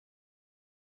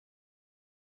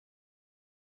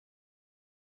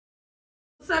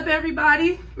What's up,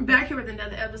 everybody? We're back here with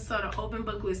another episode of Open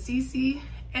Book with Cece.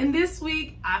 And this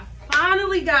week, I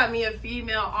finally got me a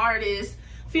female artist,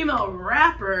 female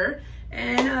rapper.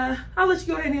 And I'll let you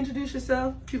go ahead and introduce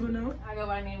yourself. People know. I go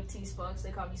by the name of Tspokes.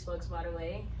 They call me Spokes, by the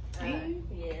way. Yeah.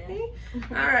 Okay.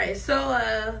 All right. So,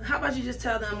 how about you just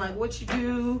tell them like what you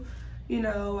do,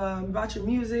 about your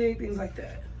music, things like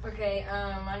that. Okay.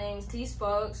 My name is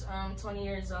Tspokes. I'm 20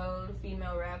 years old,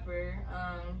 female rapper.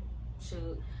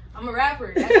 I'm a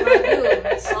rapper. That's what I do.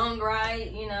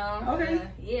 Songwrite, Okay.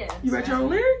 Yeah. You write your own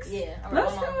lyrics? Yeah.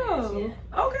 Let's go. Lyrics,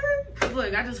 yeah. Okay. 'Cause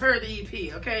look, I just heard the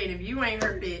EP, okay? And if you ain't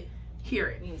heard it, hear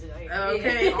it.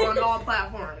 Okay, on all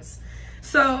platforms.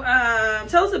 So,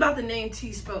 tell us about the name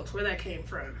Tspokes, where that came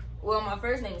from. Well, my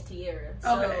first name is Tierra,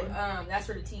 so Okay. That's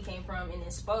where the T came from. And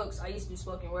then Spokes, I used to do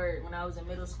spoken word when I was in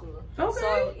middle school. Okay.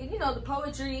 So, the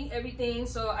poetry, everything,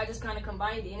 so I just kind of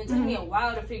combined it. And it took me a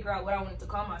while to figure out what I wanted to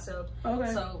call myself.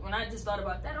 Okay. So when I just thought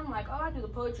about that, I'm like, oh, I do the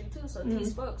poetry too, so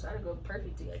Tspokes, I'd go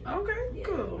perfect together. Okay, Yeah.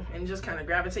 cool. And just kind of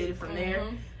gravitated from there.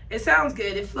 It sounds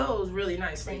good. It flows really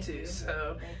nicely, Thank too. you.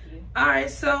 So, Thank you. all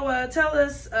right. So, tell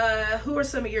us, who are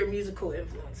some of your musical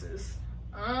influences?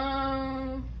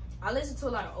 I listen to a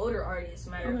lot of older artists,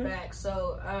 matter of fact.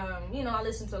 So, I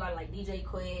listen to a lot of like DJ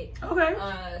Quick, Okay.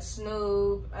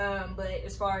 Snoop. But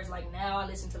as far as like now, I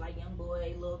listen to like Young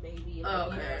Boy, Lil Baby.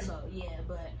 Okay. So yeah,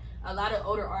 but a lot of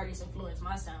older artists influence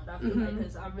my sound. I feel like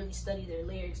because I really study their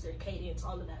lyrics, their cadence,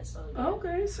 all of that. So yeah.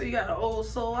 Okay. So you got an old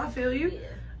soul. I feel you. Yeah.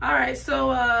 All right.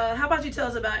 So, how about you tell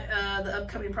us about the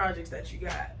upcoming projects that you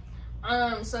got?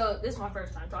 So this is my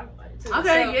first time talking about it too.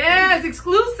 Okay, so, yes,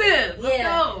 exclusive. Let's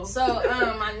go. So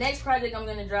my next project I'm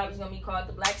gonna drop is gonna be called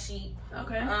The Black Sheep.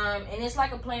 Okay. And it's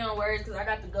like a play on words because I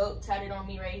got the goat tatted on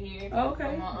me right here. Okay.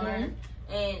 On my arm.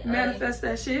 And manifest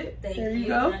that shit. There you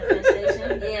go. go.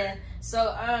 Manifestation. Yeah.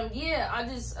 So I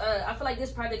just I feel like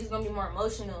this project is gonna be more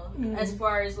emotional as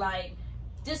far as like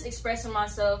just expressing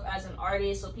myself as an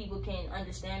artist so people can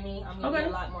understand me. I'm gonna be a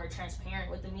lot more transparent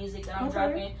with the music that I'm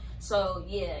dropping. So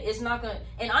yeah, it's not gonna,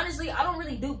 and honestly, I don't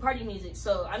really do party music.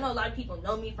 So I know a lot of people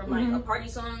know me from like a party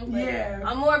song, but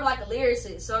I'm more of like a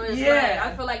lyricist. So it's like,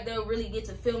 I feel like they'll really get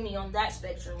to feel me on that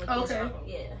spectrum with this song.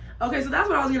 Yeah. Okay, so that's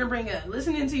what I was gonna bring up.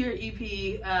 Listening to your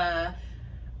EP,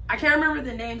 I can't remember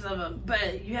the names of them,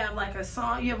 but you have like a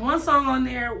song, you have one song on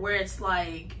there where it's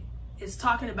like, it's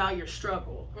talking about your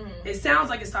struggle. It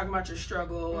sounds like it's talking about your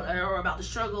struggle or about the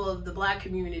struggle of the black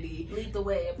community. Lead the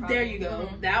way. There you go.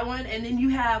 That one. And then you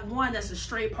have one that's a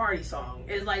straight party song.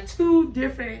 It's like two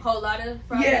different. Whole lot of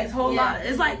Fridays. Yes, whole lot of.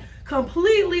 It's like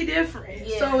completely different.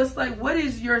 Yeah. So it's like, what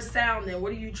is your sound then?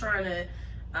 What are you trying to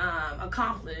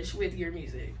accomplish with your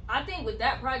music? I think with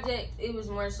that project, it was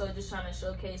more so just trying to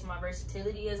showcase my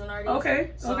versatility as an artist.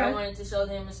 Okay. So I wanted to show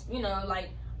them, like,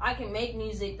 I can make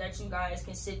music that you guys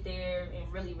can sit there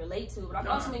and really relate to, but I can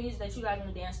also make music that you guys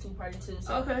want to dance to, party to.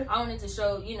 So I wanted to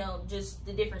show, just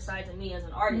the different sides of me as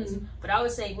an artist. But I would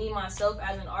say me, myself,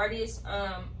 as an artist,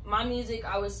 my music,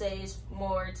 I would say, is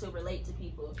more to relate to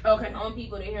people. Okay. I want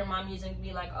people to hear my music and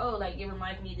be like, oh, like, it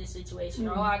reminds me of this situation,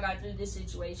 or oh, I got through this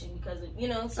situation because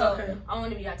of, so I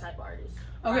want to be that type of artist.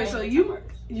 Okay, so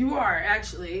you are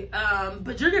actually,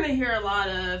 but you're gonna hear a lot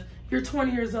of, you're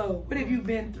 20 years old. What have you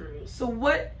been through? So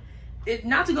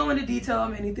not to go into detail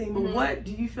of anything, but what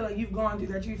do you feel like you've gone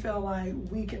through that you feel like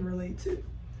we can relate to?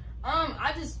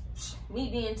 Me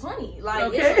being 20,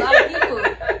 like it's a lot of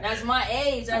people that's my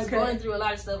age that's going through a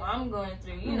lot of stuff I'm going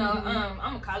through.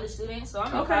 I'm a college student, so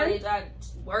I'm in college. I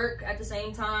work at the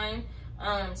same time,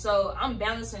 so I'm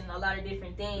balancing a lot of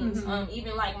different things.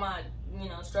 Even like my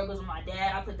struggles with my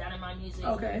dad, I put that in my music.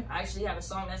 I actually have a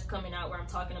song that's coming out where I'm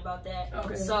talking about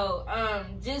that. So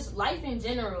just life in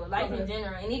general,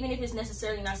 and even if it's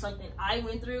necessarily not something I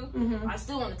went through, I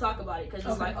still want to talk about it because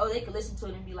it's like, oh, they could listen to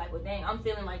it and be like, well, dang, I'm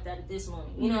feeling like that at this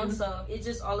moment, so it's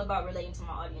just all about relating to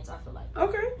my audience, I feel like.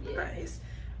 Nice.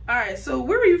 All right, so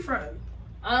where were you from?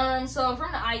 So I'm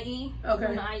from the IE.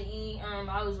 From the IE.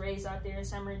 I was raised out there in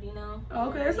San Bernardino.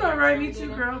 Okay, it's all right. Me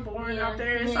too, girl. Born out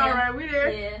there. It's all right. We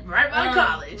there. Yeah. Right by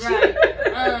college. Right.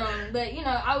 But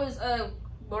I was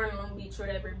born in Long Beach,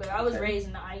 whatever. But I was raised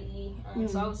in the IE.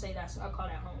 So I would say I call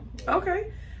that home. Yeah.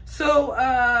 Okay. So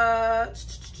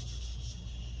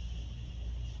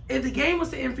if the game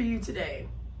was to end for you today,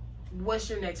 what's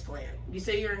your next plan? You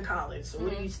say you're in college, so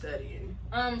what are you studying?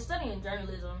 Studying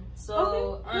journalism.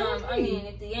 So, I mean,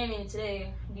 if the game ended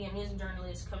today, be a music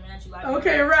journalist coming at you like look.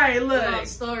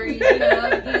 Stories, give you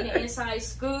the inside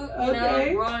scoop,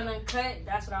 raw and uncut.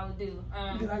 That's what I would do.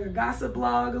 Do like a gossip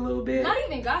blog a little bit? Not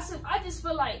even gossip. I just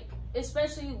feel like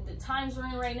especially the times we're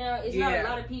in right now, it's not a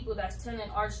lot of people that's telling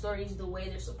our stories the way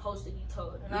they're supposed to be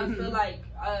told. And I feel like,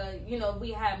 you know, if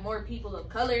we have more people of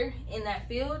color in that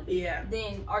field,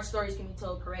 then our stories can be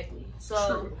told correctly.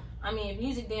 So, I mean, if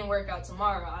music didn't work out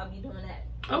tomorrow, I'll be doing that.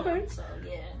 Okay. So,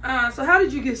 yeah. So how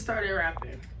did you get started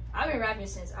rapping? I've been rapping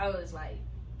since I was like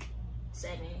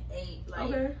 7, 8.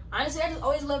 Like, honestly, I just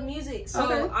always loved music.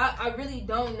 So I really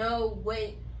don't know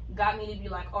what got me to be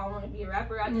like, oh, I want to be a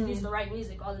rapper. I just used to write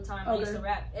music all the time. I used to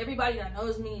rap. Everybody that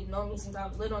knows me since I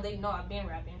was little. They know I've been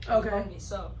rapping for the longest.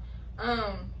 So,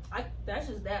 that's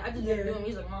just that. I just been doing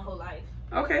music my whole life.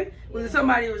 Okay. Was it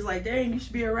somebody who was like, dang, you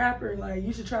should be a rapper? Like,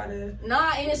 you should try to...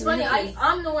 Nah, and it's funny.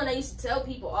 I'm the one that used to tell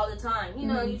people all the time. You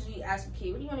know, usually ask a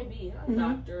kid, what do you want to be? I'm a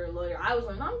doctor, a lawyer. I was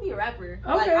like, no, I'm going to be a rapper.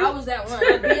 Okay. Like, I was that one.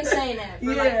 I've been saying that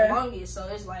for, like, the longest. So,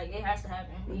 it's like, it has to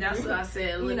happen. That's what I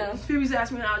said. You know? People used to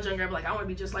ask me when I was younger, I'd be like, I want to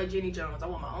be just like Jenny Jones. I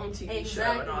want my own TV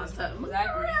show and all that stuff.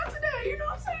 Exactly. Around today, you know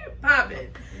what I'm saying? Pop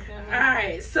it. All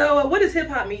right. So, what does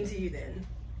hip-hop mean to you then?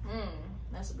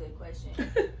 That's a good question.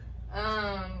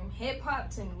 Hip hop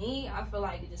to me, I feel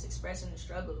like it's just expressing the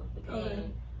struggle, the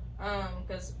pain.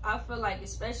 Because I feel like,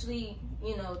 especially,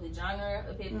 you know, the genre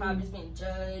of hip hop has been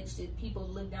judged. People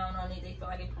look down on it. They feel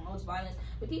like it promotes violence.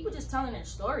 But people just telling their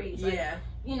stories. Like,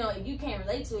 you know, if you can't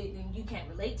relate to it, then you can't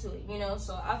relate to it. You know,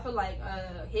 so I feel like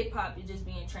hip hop is just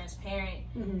being transparent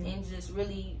and just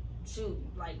really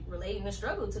like relating the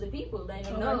struggle to the people,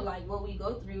 letting them know like what we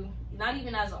go through. Not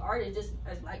even as an artist, just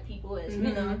as black people, as you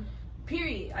know.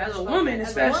 Period. As a woman,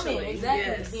 especially. A woman,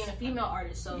 exactly. Being a female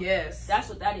artist. So that's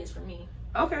what that is for me.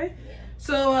 Okay. Yeah.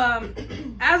 So,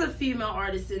 as a female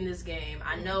artist in this game,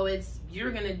 I know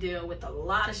you're going to deal with a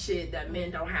lot of shit that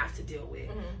men don't have to deal with.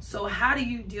 So, how do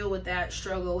you deal with that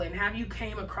struggle? And have you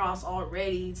came across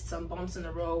already some bumps in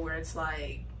the road where it's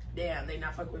like, damn, they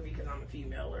not fuck with me because I'm a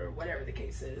female or whatever the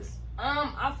case is?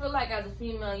 I feel like as a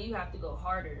female, you have to go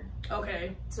harder.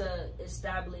 Okay. To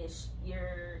establish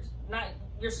your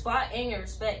spot and your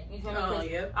respect. You feel me? Oh,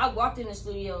 yeah. I walked in the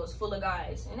studios full of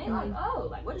guys, and they like, oh,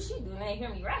 like, what does she do? And they hear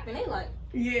me rapping, they like,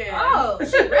 oh,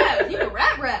 she rap. You can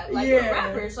rap. Like, you're a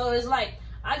rapper. So it's like,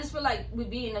 I just feel like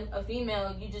with being a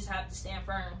female, you just have to stand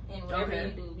firm in whatever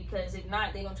you do, because if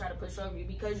not, they're going to try to push over you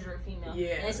because you're a female.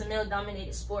 Yeah. And it's a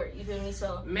male-dominated sport. You feel me?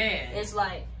 So, it's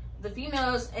like, the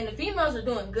females are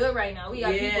doing good right now. We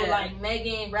got people like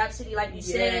Megan, Rhapsody, like you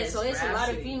said. So it's a lot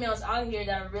of females out here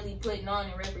that are really putting on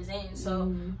and representing.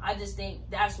 So I just think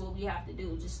that's what we have to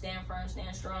do. Just stand firm,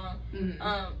 stand strong,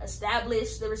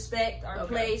 establish the respect, our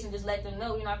place, and just let them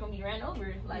know we're not going to be ran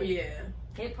over. Like,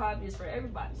 hip hop is for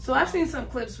everybody. So I've seen some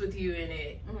clips with you in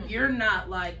it. You're not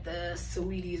like the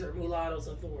Saweeties or mulattoes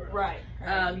of the world. Right.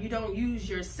 You don't use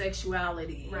your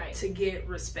sexuality to get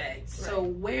respect. So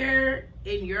where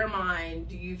in your mind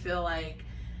do you feel like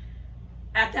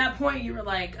at that point you were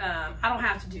like, I don't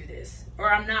have to do this,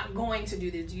 or I'm not going to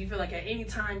do this? Do you feel like at any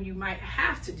time you might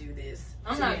have to do this?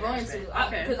 I'm not going to.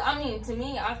 Because I mean, to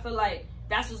me, I feel like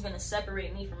that's what's going to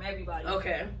separate me from everybody.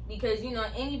 Okay. Because, you know,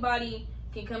 anybody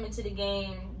can come into the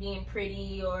game being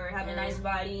pretty or have a nice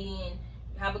body and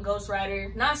have a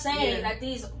ghostwriter. Not saying that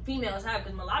these females have,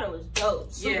 because Mulatto is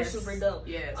dope. Super dope.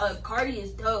 Yes. Cardi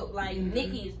is dope. Like,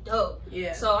 Nicki is dope.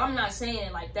 Yeah. So I'm not saying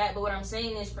it like that, but what I'm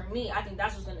saying is, for me, I think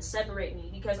that's what's going to separate me,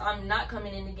 because I'm not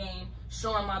coming in the game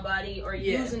showing my body or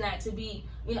using that to be,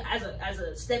 you know, as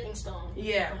a stepping stone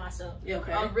for myself.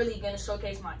 Okay. I'm really going to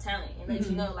showcase my talent and let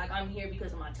you know, like, I'm here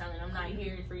because of my talent. I'm not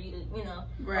here for you to, you know,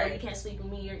 oh, you can't sleep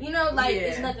with me, or, you know, like,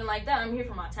 it's nothing like that. I'm here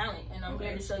for my talent, and I'm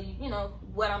here to show you, you know,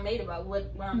 what I'm made about, what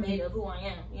I'm made of, who I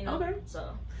am, you know. Okay.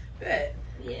 So. Bet.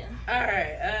 Yeah. All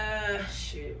right.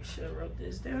 Shoot, should have wrote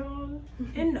this down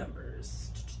in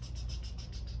numbers.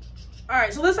 All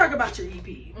right, so let's talk about your EP.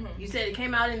 You said it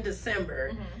came out in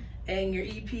December. And your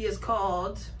EP is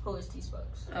called Who is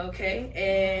Tspokes? Okay,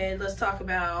 and let's talk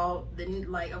about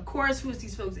of course, Who is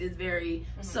Tspokes is very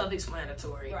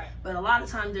self-explanatory, right? But a lot of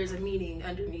times there's a meaning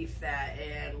underneath that.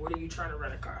 And what are you trying to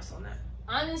run across on that?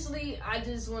 Honestly, I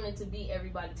just wanted to beat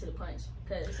everybody to the punch,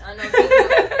 because I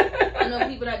know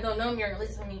people that don't know me are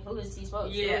listening to me. Who is Tspokes?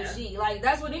 Yeah. Who is she? Like,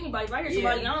 that's what anybody. If I hear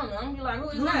somebody I don't know, I'm gonna be like, who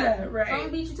is that? Right. So I'm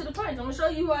gonna beat you to the punch. I'm gonna show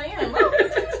you who I am. Oh, who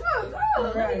is Tspokes?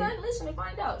 Oh, let me listen and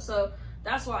find out. So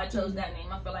that's why I chose that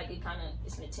name. I feel like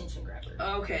it's an attention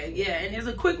grabber. Okay, yeah, and there's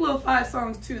a quick little 5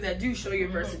 songs too that do show your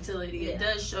versatility. It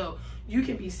does show you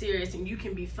can be serious and you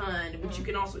can be fun, but you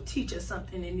can also teach us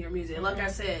something in your music. Like I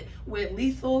said, with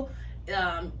Lethal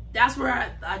That's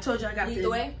where I told you I got Lead the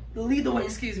Way. Lead the Way,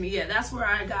 excuse me. Yeah, that's where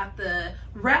I got the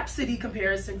Rhapsody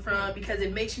comparison from, because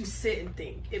it makes you sit and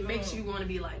think. It makes you want to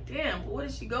be like, damn, what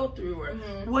did she go through, or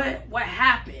what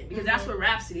happened? Because that's what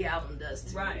Rhapsody album does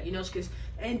to me. You know,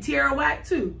 and Tierra Whack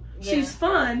too. Yeah. She's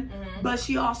fun, but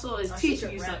she also is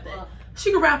teaching you something.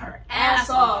 She can rap her ass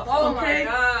off. Oh okay?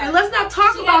 my god! And let's not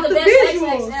talk about the best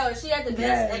visuals. XXL. She had the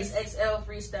best XXL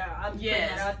freestyle. I'm putting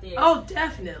that out there. Oh,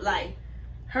 definitely. Like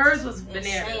hers was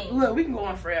bananas. Look, we can go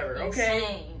on forever. Okay.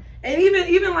 Insane. And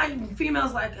even like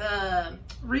females like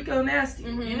Rico Nasty.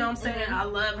 You know what I'm saying? I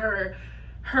love her.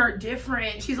 Her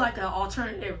different. She's like an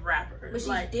alternative rapper. But she's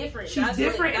like, different. She's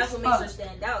different. That's what makes her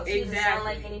stand out. She doesn't sound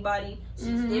like anybody.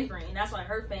 She's different, and that's why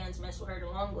her fans mess with her the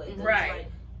long way. Right.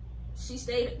 Like, she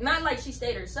stayed, not like she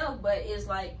stayed herself, but it's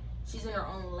like she's in her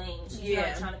own lane. She's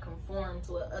not trying to conform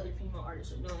to what other female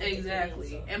artists are doing.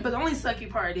 Exactly. But the only sucky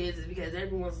part is because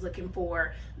everyone's looking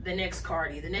for the next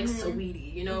Cardi, the next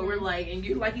Saweetie. You know, we're like, and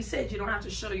you, like you said, you don't have to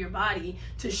show your body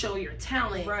to show your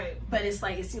talent. Right. But it's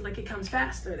like, it seems like it comes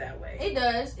faster that way. It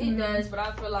does. It does. But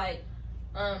I feel like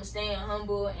staying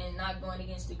humble and not going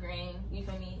against the grain, you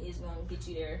feel me, is going to get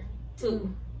you there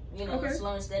too. You know,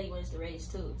 slow and steady wins the race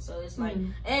too. So it's like,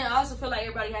 and I also feel like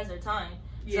everybody has their time.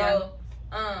 So,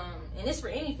 and it's for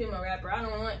any female rapper. I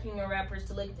don't want female rappers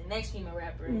to look at the next female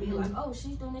rapper and be like, oh,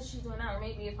 she's doing this, she's doing that, or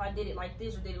maybe if I did it like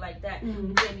this or did it like that,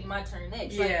 it's gonna be my turn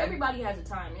next. Like, everybody has a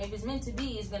time, and if it's meant to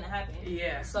be, it's gonna happen.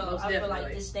 So I feel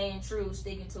like just staying true,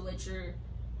 sticking to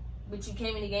what you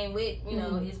came in the game with, you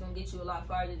know, is gonna get you a lot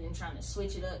farther than trying to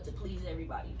switch it up to please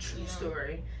everybody. True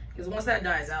story. Because once that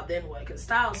dies out, then what? Because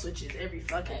style switches every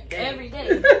fucking day. Every day.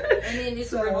 And then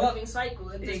it's a revolving cycle.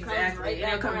 It just comes right back around.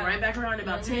 It'll come right back around in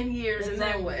about 10 years, and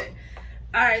then what?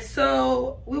 All right,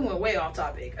 so we went way off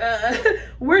topic.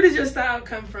 Where does your style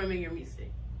come from in your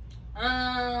music?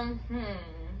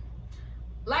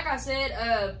 Like I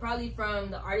said, probably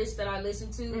from the artists that I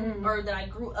listen to, or that I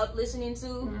grew up listening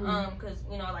to, because,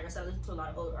 you know, like I said, I listen to a lot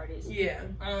of old artists. Yeah.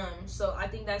 So I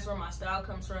think that's where my style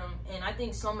comes from, and I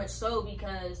think so much so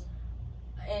because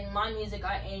in my music,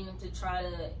 I aim to try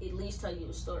to at least tell you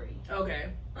a story. Okay.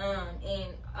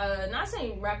 And not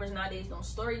saying rappers nowadays don't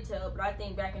story tell, but I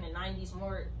think back in the 90s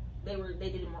more, they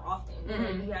did it more often. You know,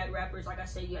 you had rappers, like I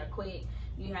said, you had Quick,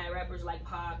 you had rappers like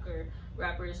Pac, or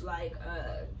rappers like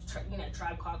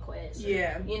Tribe Called Quest, or,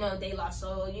 you know, De La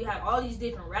Soul. You had all these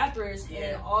different rappers, and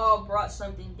they all brought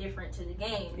something different to the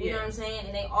game. You know what I'm saying?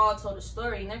 And they all told a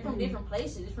story, and they're from different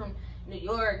places. They're from New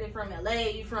York, they're from LA,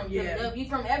 you from you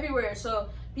from everywhere. So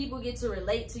people get to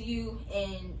relate to you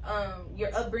and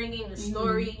your upbringing, your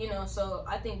story, you know. So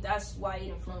I think that's why it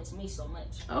influenced me so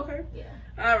much. Okay. Yeah.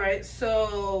 All right.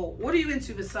 So what are you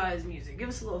into besides music? Give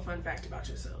us a little fun fact about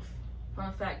yourself.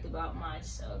 Fun fact about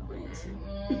myself.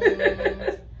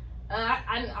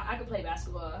 I could play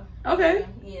basketball. Okay.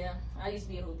 Yeah, I used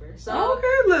to be a hooper. So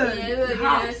look.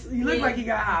 Hops. You look like you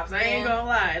got hops. I ain't gonna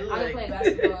lie. Look. I can play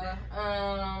basketball.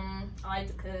 I like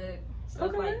to cook,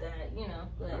 stuff like that. You know.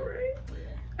 But, all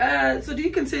right. So do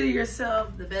you consider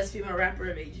yourself the best female rapper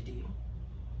of HD?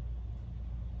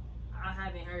 I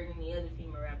haven't heard any other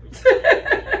female rappers.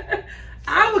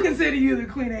 I would consider you the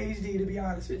queen of HD, to be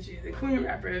honest with you, the queen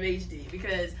rapper of HD,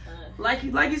 because like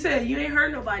you said, you ain't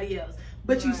heard nobody else,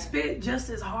 but you spit just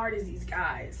as hard as these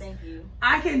guys. Thank you.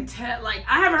 I can tell. Like,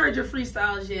 I haven't heard your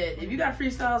freestyles yet. If you got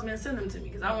freestyles, man, send them to me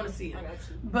because I want to see them. I got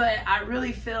you. But I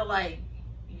really feel like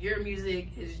your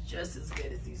music is just as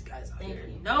good as these guys out Thank here.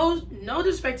 You. No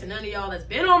disrespect to none of y'all that's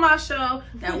been on my show,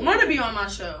 that want to be on my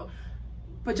show.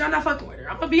 But y'all not fucking with her.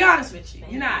 I'm gonna be honest with you.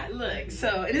 You're not. Look,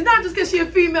 so it is not just because she a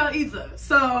female either.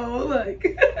 So look.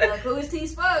 Who is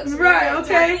Tspokes? Right.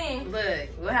 Okay. Look,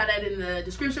 we'll have that in the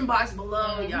description box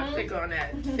below. Y'all click on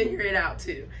that. And figure it out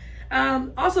too.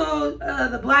 Also,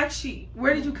 the Black Sheep.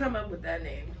 Where did you come up with that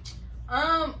name?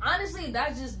 Honestly,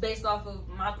 that's just based off of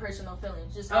my personal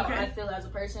feelings. Just how I feel as a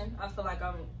person. I feel like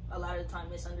I'm a lot of the time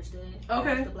misunderstood.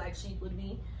 As the Black Sheep would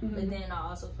be. But then I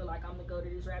also feel like I'm the goat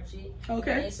of this rap shit.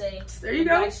 Okay. And they say there you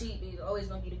go. Black Sheep is always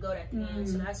gonna be the goat at the end.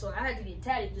 So that's why I had to get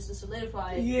tatted just to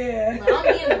solidify it. Yeah. But I'm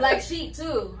getting the Black Sheep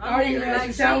too. I'm getting the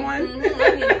Black Sheep. I'm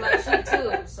getting the Black Sheep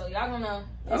too. So y'all gonna know.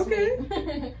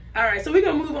 Okay. All right. So we're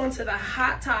gonna move on to the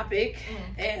hot topic,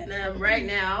 and right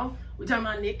now we're talking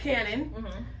about Nick Cannon.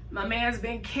 My man's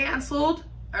been canceled,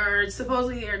 or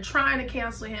supposedly they're trying to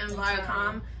cancel him.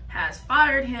 Viacom has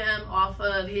fired him off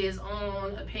of his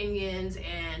own opinions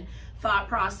and thought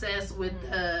process with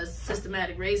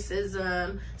systematic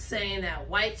racism, saying that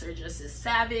whites are just as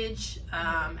savage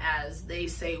as they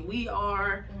say we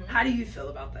are. How do you feel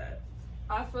about that?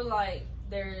 I feel like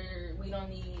we don't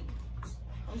need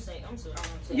I'm saying.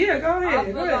 Yeah, go ahead. I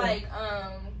feel like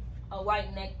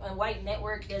a white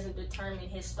network doesn't determine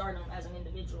his stardom as an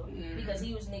individual because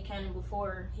he was Nick Cannon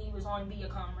before he was on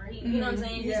Viacom, or you know what I'm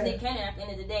saying? He's Nick Cannon at the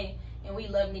end of the day, and we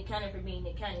love Nick Cannon for being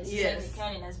Nick Cannon. It's the same Nick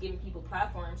Cannon that's giving people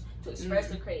platforms to express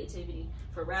their creativity,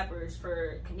 for rappers,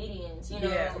 for comedians, you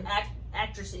know,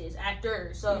 actresses,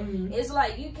 actors. So it's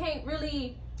like you can't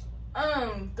really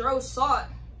throw salt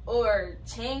or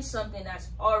change something that's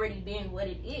already been what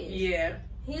it is. Yeah.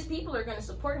 His people are going to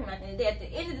support him at the end of the day. At the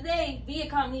end of the day,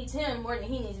 Viacom needs him more than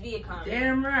he needs Viacom.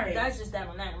 Damn right. That's just that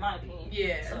on that, in my opinion.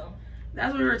 Yeah. So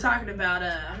that's what we were talking about.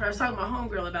 I was talking to my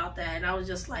homegirl about that, and I was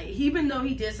just like, even though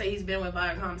he did say he's been with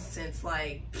Viacom since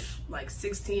like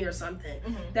 16 or something,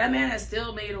 that man has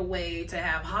still made a way to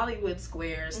have Hollywood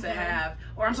Squares, to have,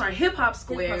 or I'm sorry, Hip Hop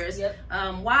Squares,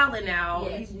 Wildin'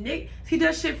 Out. He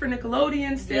does shit for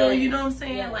Nickelodeon still. You know what I'm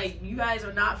saying? Like, you guys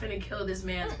are not finna kill this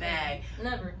man's bag.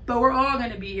 Never. But we're all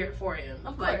gonna be here for him,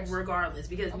 of like course. Regardless,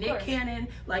 because Nick Cannon,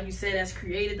 like you said, has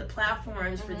created the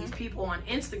platforms for these people on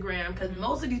Instagram. Because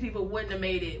most of these people wouldn't have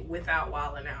made it without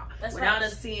Wildin' Out, without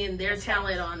us seeing their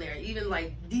talent on there. Even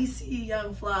like DC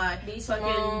Young Fly,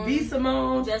 fucking B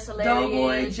Simone,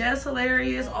 Doughboy, Jess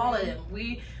Hilarious, all of them.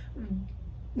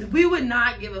 We would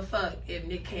not give a fuck if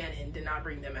Nick Cannon did not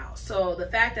bring them out. So the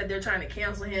fact that they're trying to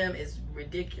cancel him is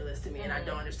ridiculous to me, and I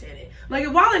don't understand it. Like,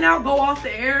 if Wildin' Out go off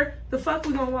the air, the fuck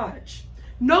we gonna watch?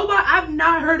 Nobody, I've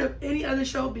not heard of any other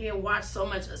show being watched so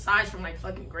much aside from like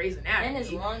fucking Grey's Anatomy. And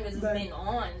as long as it's been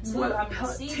on, too. What, I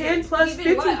mean, 10 plus,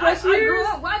 15 plus years? I grew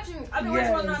up watching, I've been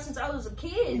watching Wildin' Out since I was a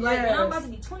kid. Like, and I'm about to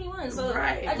be 21, so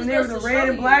when there was a Red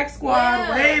and Black Squad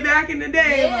way back in the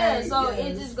day. Yeah, like, so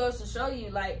it just goes to show you,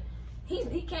 like,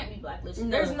 he can't be blacklisted.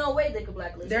 No. There's no way they could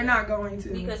blacklist him. They're not going to.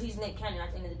 Because he's Nick Cannon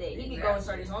at the end of the day. He could go and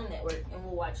start his own network, and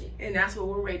we'll watch it. And that's what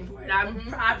we're waiting for. And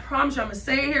I promise you, I'm going to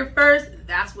say it here first,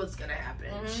 that's what's going to happen.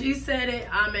 She said it,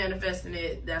 I'm manifesting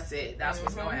it, that's it. That's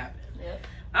what's going to happen. Yep.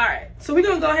 All right, so we're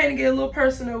going to go ahead and get a little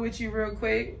personal with you real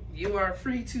quick. You are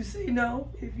free to say no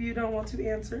if you don't want to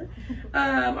answer.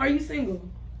 Are you single?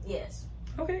 Yes.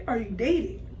 Okay, are you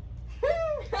dating?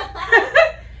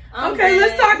 Okay,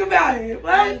 let's talk about it.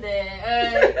 What? I'm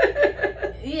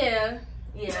dead. Yeah.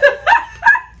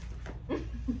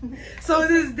 So is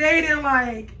this dating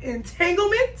like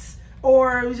entanglements,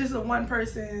 or it was just a one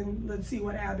person, let's see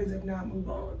what happens, if not, move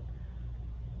on?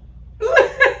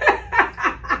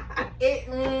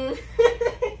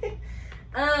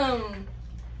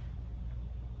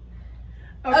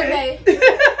 Okay.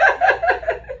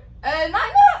 I'm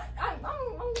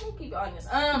gonna keep it honest.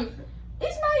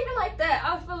 It's not even like that.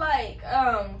 I feel like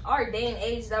our day and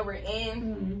age that we're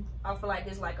in, I feel like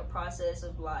it's like a process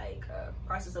of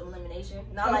elimination.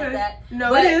 Not like that.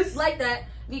 No, but it is like that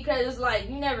because like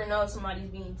you never know if somebody's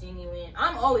being genuine.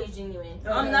 I'm always genuine.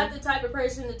 Okay. I'm not the type of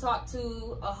person to talk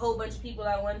to a whole bunch of people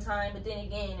at one time. But then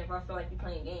again, if I feel like you're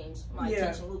playing games, my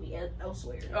attention will be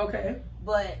elsewhere. Okay.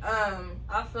 But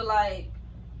I feel like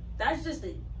that's just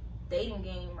the dating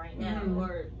game right now,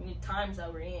 or the times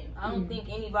that we're in. I don't think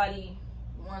anybody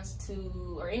wants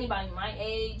to, or anybody my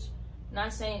age,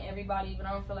 not saying everybody, but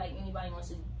I don't feel like anybody wants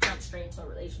to jump straight into a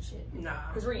relationship. Nah,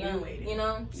 because we're young, you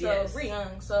know. So we're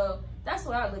young, so that's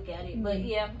the way I look at it. But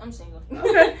yeah, I'm single.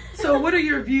 Okay. So what are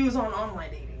your views on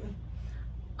online dating?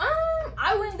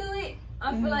 I wouldn't do it.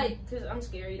 I feel like because I'm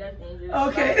scary. That's dangerous.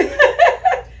 Okay.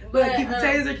 But keep a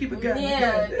taser, keep a gun.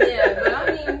 Yeah. But I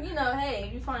mean, you know, hey,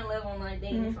 if you find love online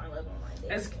dating, you find love online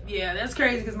dating. That's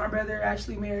crazy because my brother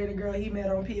actually married a girl he met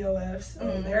on POF,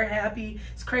 so they're happy.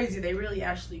 It's crazy. They really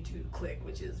actually do click,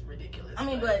 which is ridiculous. I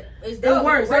mean, but it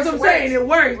works. That's what I'm saying. It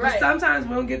works. Right. But sometimes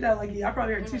we don't get that. Like, I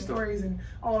probably heard 2 stories in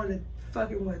all of the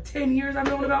fucking 10 years I've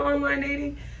known about online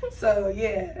dating. So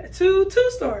yeah, two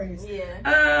stories.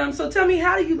 Yeah. So tell me,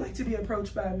 how do you like to be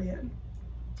approached by a man?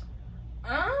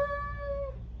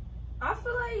 I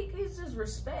feel like it's just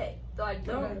respect. Like,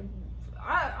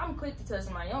 I'm quick to tell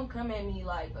somebody, don't come at me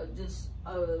like just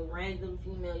a random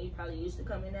female you probably used to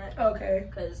come in at. Okay.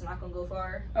 Because it's not going to go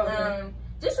far. Okay.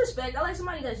 Just respect. I like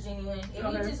somebody that's genuine.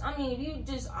 If you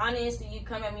just honest and you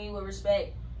come at me with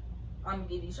respect, I'm going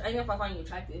to give you, I know if I find you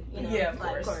attractive, you know. Yeah, of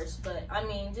course. But, I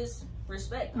mean, just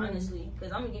respect, honestly.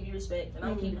 Because I'm going to give you respect and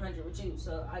I'm going to keep it 100 with you.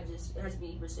 So, it has to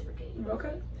be reciprocated.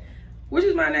 Okay. Which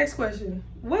is my next question.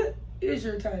 What is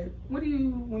your type? What do you,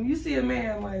 when you see a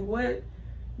man, like, what,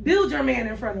 build your man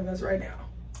in front of us right now.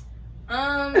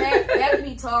 They have to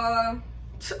be tall.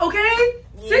 Okay?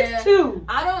 Yeah. 6'2".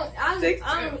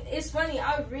 It's funny,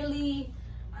 I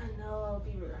know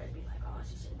people are gonna be like, oh,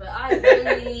 shit, but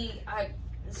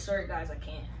short guys, I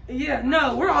can't. Yeah,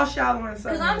 no, we're all shallow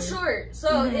inside. Because I'm short,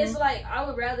 so it's like, I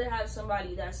would rather have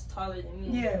somebody that's taller than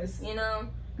me. Yes. You know?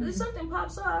 Because if something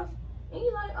pops off, and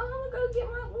you're like, oh, I'm gonna go get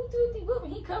my whoop,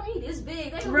 and he come, he this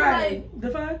big. They gonna right. be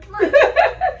like, the fuck?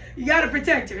 You gotta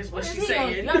protect her, is what she's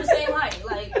saying. You're the same height.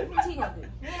 Like, what's he gonna do?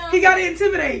 You know? He gotta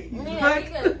intimidate. Yeah,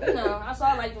 you know, that's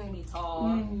why I like them to be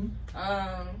tall.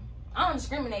 I don't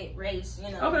discriminate race, you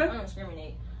know. Okay. I don't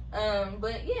discriminate.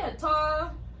 But yeah,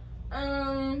 tall,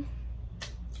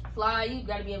 fly, you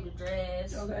gotta be able to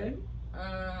dress. Okay.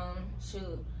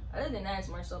 Shoot. Other than that, it's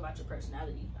more so about your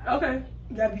personality. Okay.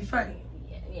 You gotta be funny.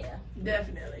 Yeah.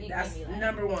 Definitely. That's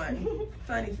number one.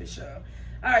 Funny for sure.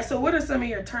 Alright, so what are some of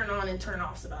your turn on and turn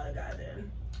offs about a guy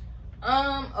then?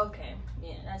 Okay.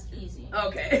 Yeah, that's easy.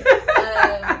 Okay.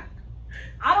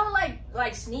 I don't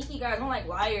like sneaky guys. I don't like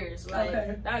liars. Like,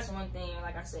 okay. That's one thing.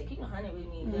 Like I said, keep it 100 with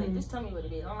me. Like, just tell me what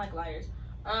it is. I don't like liars.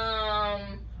 A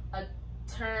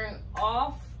turn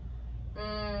off.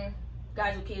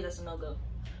 Guys with kids, that's a no-go.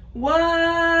 What?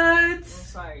 I'm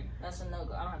sorry. That's a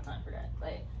no-go. I don't have time for that.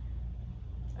 Like,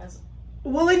 that's...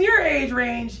 Well, in your age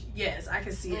range, yes, I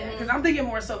can see that. Because I'm thinking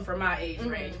more so for my age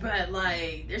range. But,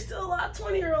 like, there's still a lot of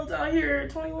 20-year-olds out here,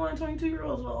 21,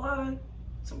 22-year-olds with a lot of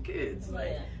some kids.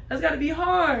 Like, that's got to be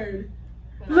hard.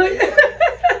 Not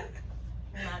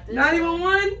even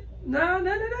one? No.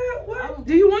 What?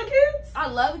 Do you want kids? I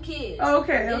love kids.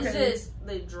 Okay. It's just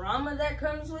the drama that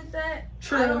comes with that.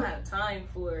 True. I don't have time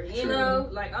for it. You know,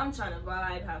 like I'm trying to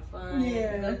vibe, have fun,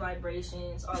 good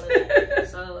vibrations, all of that.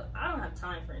 So I don't have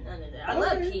time for none of that. I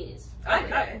love kids.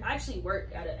 Okay. I actually work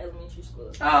at an elementary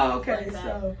school. Oh, okay.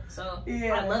 So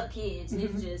I love kids.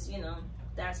 It's just, you know,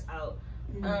 that's out.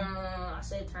 I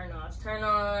said turn offs. Turn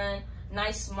on,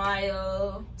 nice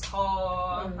smile,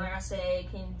 tall, like I said,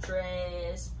 can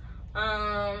dress.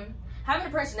 Having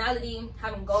a personality,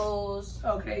 having goals.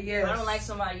 Okay, yes. I don't like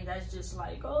somebody that's just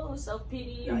like, oh,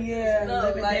 self-pity.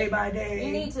 Living day by day.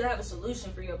 You need to have a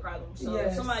solution for your problem.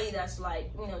 So somebody that's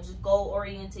like, you know, just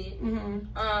goal-oriented. And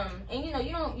you know,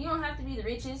 you don't have to be the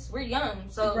richest. We're young,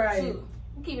 so shoot,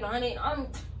 keep it 100. I'm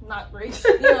not rich,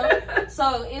 you know.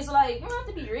 So it's like, you don't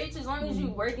have to be rich as long as you're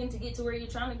working to get to where you're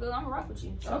trying to go. I'm gonna rock with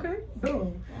you. So. Okay,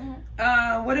 boom.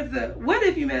 What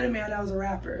if you met a man that was a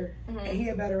rapper and he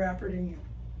a better rapper than you?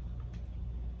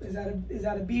 Is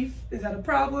that a beef? Is that a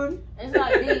problem? It's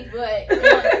not beef, but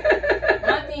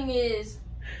my thing is,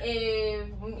 if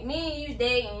me and you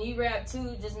date and you rap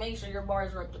too, just make sure your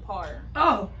bars are up to par.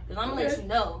 Oh. Because I'm going to let you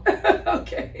know.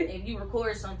 Okay. If you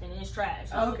record something and it's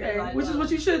trash. Okay. Like, which is what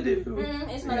you should do.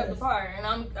 It's not up to par. And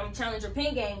I'm challenging your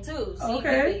pen game too. See,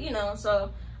 okay. You know,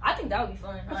 so I think that would be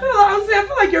fun. I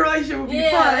feel like your relationship would be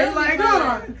fun. Like, hold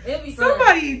on. It'd be fun.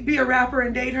 Somebody be a rapper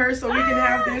and date her so we can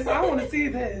have this. I want to see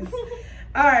this.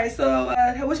 All right. So,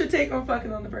 what's your take on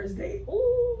fucking on the first date?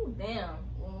 Ooh, damn.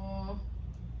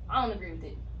 I don't agree with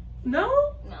it. No?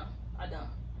 No, I don't.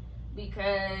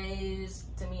 Because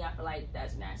to me, I feel like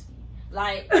that's nasty.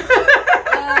 Like, because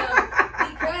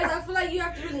I feel like you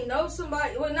have to really know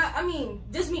somebody. Well,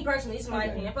 just me personally, it's my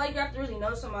opinion. I feel like you have to really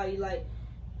know somebody. Like,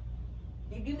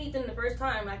 if you meet them the first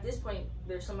time, at this point,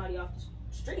 there's somebody off the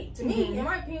street. To me, in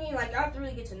my opinion, like, I have to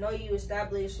really get to know you,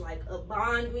 establish, like, a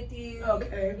bond with you.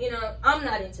 Okay. You know, I'm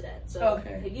not into that. So,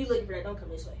 if you looking for that, don't come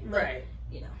this way. Right.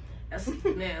 You know.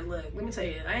 Man, look, let me tell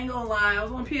you, I ain't gonna lie, I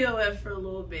was on POF for a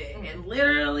little bit, and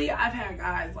literally, I've had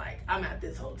guys like, I'm at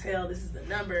this hotel, this is the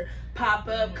number, pop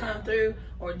up, come through,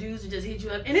 or dudes would just hit you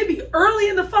up, and it'd be early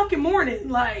in the fucking morning,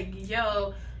 like,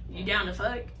 yo, you down to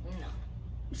fuck? No.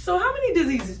 So how many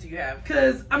diseases do you have?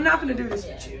 Because I'm not gonna do this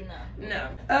with you. No.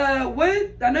 I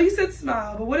know you said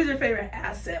smile, but what is your favorite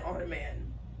asset on a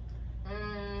man?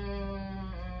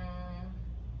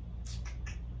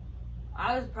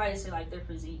 I would probably say, like, their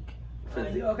physique.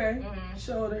 Okay.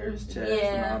 Shoulders, chest,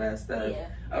 and all that stuff. Yeah.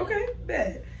 Okay,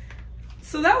 bet.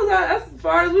 So that's as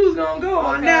far as we was gonna go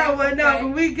on that one. No,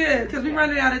 but we good because we're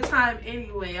running out of time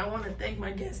anyway. I want to thank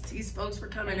my guest Tspokes for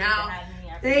coming out.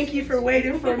 Thank you for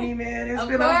waiting for me, man. It's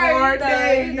been a hard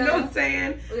day. You know what I'm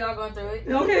saying? We all going through it.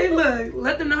 Okay, look,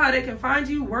 let them know how they can find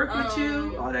you, work with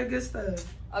you, all that good stuff.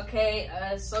 Okay,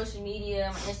 social media.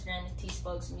 My Instagram is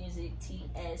Tspokes Music,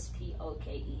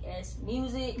 TSPOKES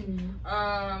Music.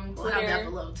 We'll have that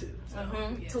below too. So,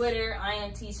 yes. Twitter, I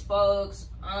am Tspokes.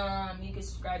 You can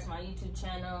subscribe to my YouTube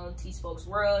channel, Tspokes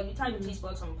World. You type in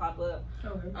Tspokes, I'm gonna pop up.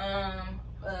 Okay.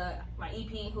 My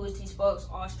EP, Who is Tspokes,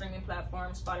 all streaming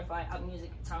platforms, Spotify, Apple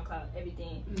Music, SoundCloud,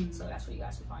 everything. So that's where you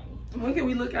guys can find me. When can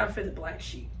we look out for the Black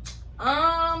Sheep?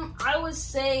 I would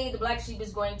say the Black Sheep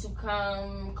is going to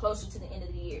come closer to the end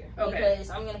of the year. Because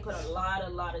I'm going to put a lot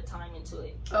of time into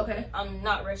it. Okay. I'm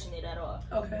not rushing it at all.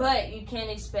 Okay. But you can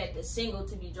expect a single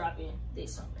to be dropping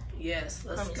this summer. Yes,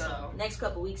 let's go. Soon. Next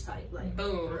couple weeks type. Like,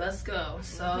 boom, let's go.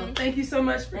 So thank you so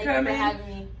much for coming. Thank you for having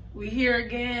me. We here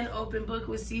again, Open Book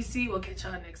with Cece. We'll catch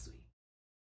y'all next week.